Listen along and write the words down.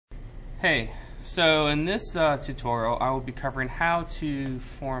Hey, so in this tutorial I will be covering how to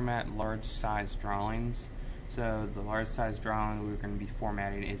format large size drawings. So the large size drawing we're going to be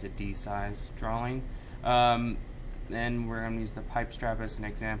formatting is a D size drawing. Then we're going to use the pipe strap as an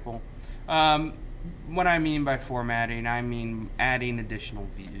example. What I mean by formatting, I mean adding additional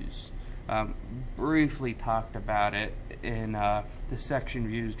views. Briefly talked about it in the section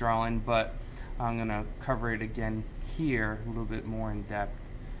views drawing, but I'm going to cover it again here a little bit more in depth.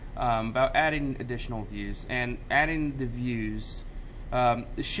 About adding additional views, and adding the views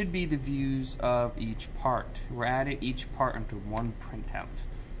should be the views of each part. We're adding each part into one printout.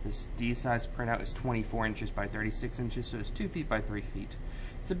 This D size printout is 24 inches by 36 inches, so it's 2 feet by 3 feet.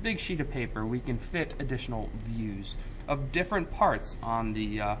 It's a big sheet of paper. We can fit additional views of different parts on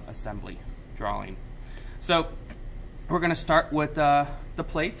the assembly drawing. So we're going to start with the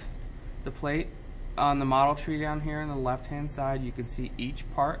plate. The plate. On the model tree down here on the left hand side, you can see each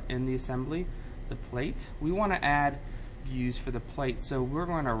part in the assembly. The plate, we want to add views for the plate, so we're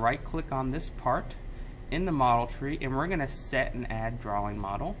going to right click on this part in the model tree and we're going to set and add drawing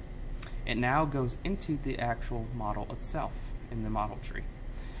model. It now goes into the actual model itself in the model tree.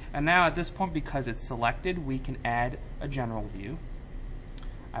 And now at this point, because it's selected, we can add a general view.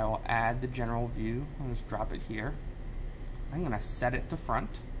 I will add the general view. I'll just drop it here. I'm going to set it to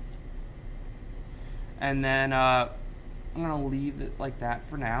front. And then I'm going to leave it like that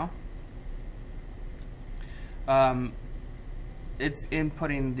for now. It's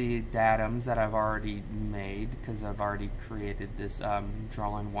inputting the datums that I've already made because I've already created this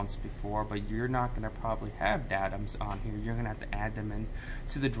drawing once before, but you're not going to probably have datums on here. You're going to have to add them in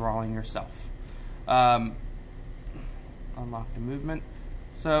to the drawing yourself. Unlock the movement.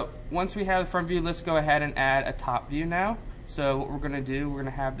 So once we have the front view, let's go ahead and add a top view now. So what we're going to do, we're going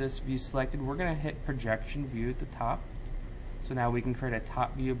to have this view selected. We're going to hit projection view at the top. So now we can create a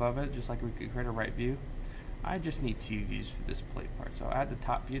top view above it, just like we could create a right view. I just need 2 views for this plate part. So I'll add the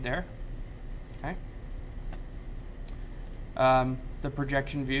top view there. Okay. The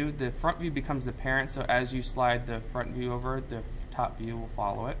projection view, the front view becomes the parent. So as you slide the front view over, the top view will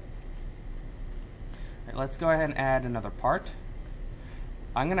follow it. All right, let's go ahead and add another part.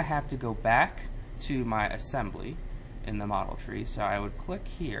 I'm going to have to go back to my assembly in the model tree, so I would click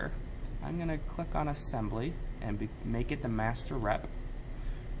here. I'm going to click on assembly and make it the master rep.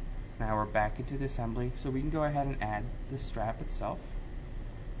 Now we're back into the assembly, so we can go ahead and add the strap itself.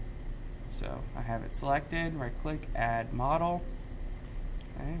 So I have it selected, right click, add model.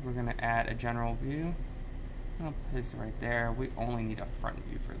 Okay, we're going to add a general view. I'll place it right there. We only need a front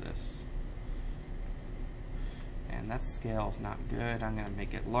view for this. And that scale is not good. I'm going to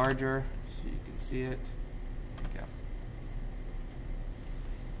make it larger so you can see it. There we go.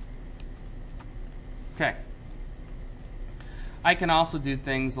 Okay. I can also do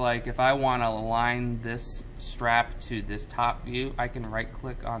things like if I want to align this strap to this top view, I can right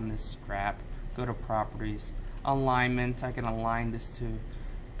click on this strap, go to properties, alignment. I can align this to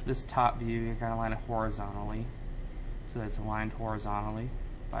this top view. You can align it horizontally, so it's aligned horizontally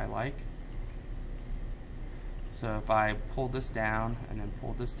if I like. So if I pull this down and then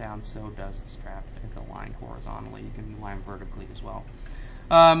pull this down, so does the strap. It's aligned horizontally. You can align vertically as well.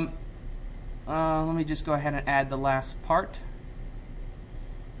 Let me just go ahead and add the last part,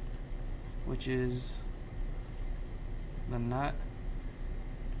 which is the nut.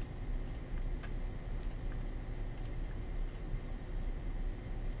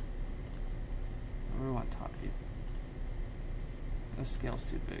 We want top view. The scale's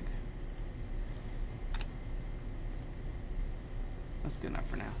too big. That's good enough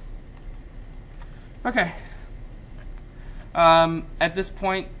for now. Okay. At this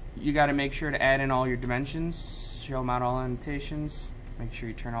point, you got to make sure to add in all your dimensions, show them out all annotations. Make sure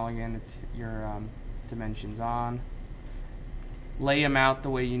you turn all your dimensions on. Lay them out the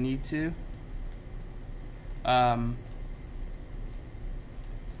way you need to. The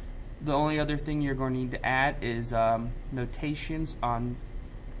only other thing you're going to need to add is notations on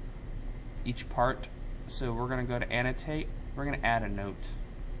each part. So we're going to go to annotate. We're going to add a note.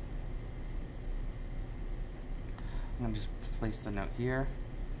 I'm going to just place the note here.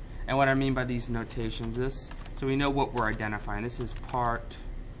 And what I mean by these notations is, so we know what we're identifying. This is part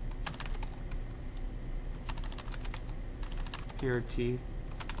T,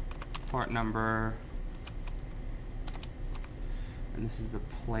 part number, and this is the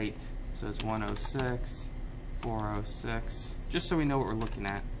plate. So it's 106, 406, just so we know what we're looking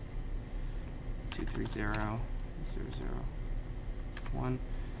at. 230, 001,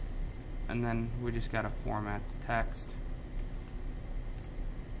 and then we just got to format the text.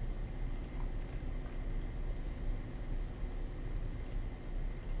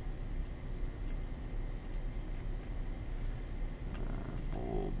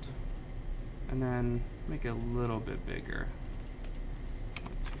 and then make it a little bit bigger.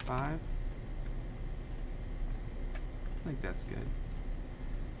 0.25. I think that's good.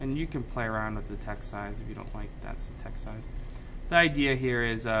 And you can play around with the text size if you don't like that's the text size. The idea here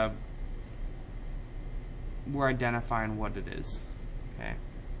is we're identifying what it is. Okay.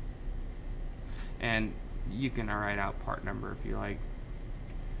 And you can write out part number if you like.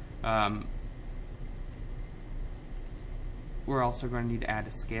 We're also going to need to add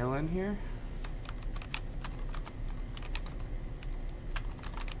a scale in here.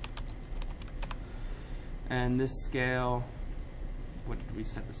 And this scale, what did we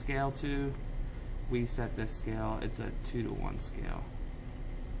set the scale to? We set this scale, it's a 2:1 scale.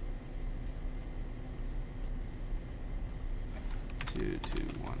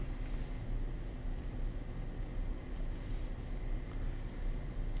 2:1.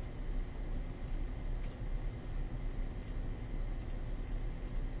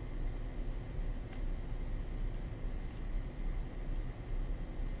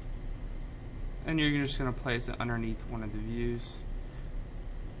 And you're just going to place it underneath one of the views.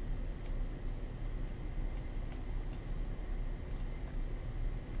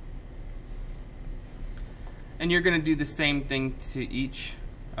 And you're going to do the same thing to each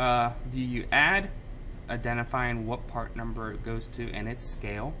view you add, identifying what part number it goes to and its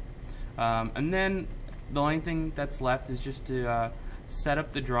scale. And then the only thing that's left is just to set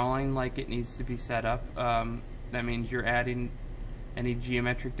up the drawing like it needs to be set up. That means you're adding any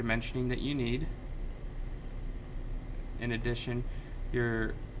geometric dimensioning that you need. In addition,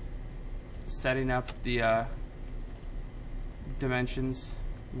 you're setting up the dimensions,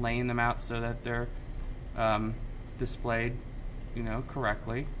 laying them out so that they're displayed,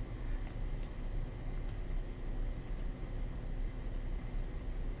 correctly.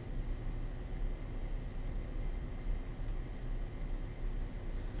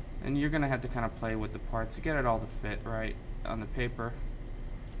 And you're going to have to kind of play with the parts to get it all to fit right on the paper.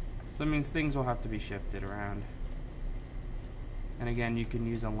 So that means things will have to be shifted around. And again, you can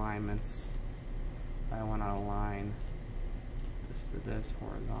use alignments. I want to align this to this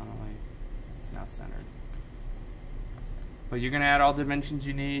horizontally. It's now centered. But you're going to add all the dimensions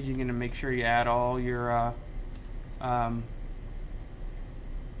you need. You're going to make sure you add all your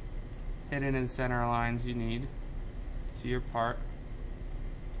hidden and center lines you need to your part.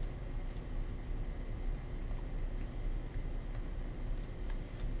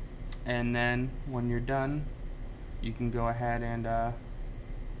 And then when you're done, you can go ahead and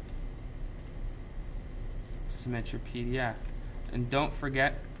submit your PDF. And don't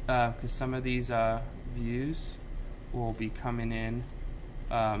forget, because some of these views will be coming in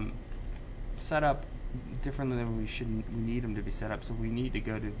set up differently than we need them to be set up. So we need to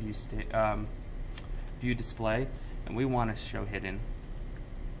go to view display, and we want to show hidden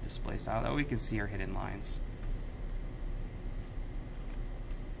display style. That way we can see our hidden lines.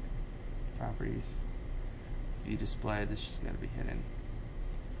 Properties, view display, this is going to be hidden.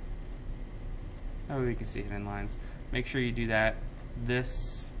 That way we can see hidden lines. Make sure you do that.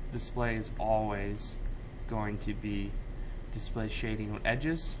 This display is always going to be display shading with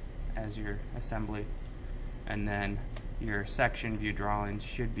edges as your assembly, and then your section view drawings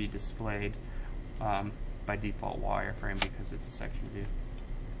should be displayed by default wireframe because it's a section view.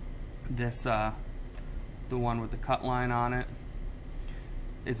 This, the one with the cut line on it,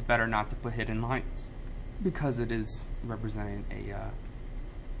 it's better not to put hidden lines because it is representing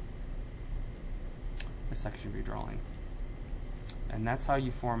a section view drawing. And that's how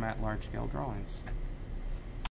you format large-scale drawings.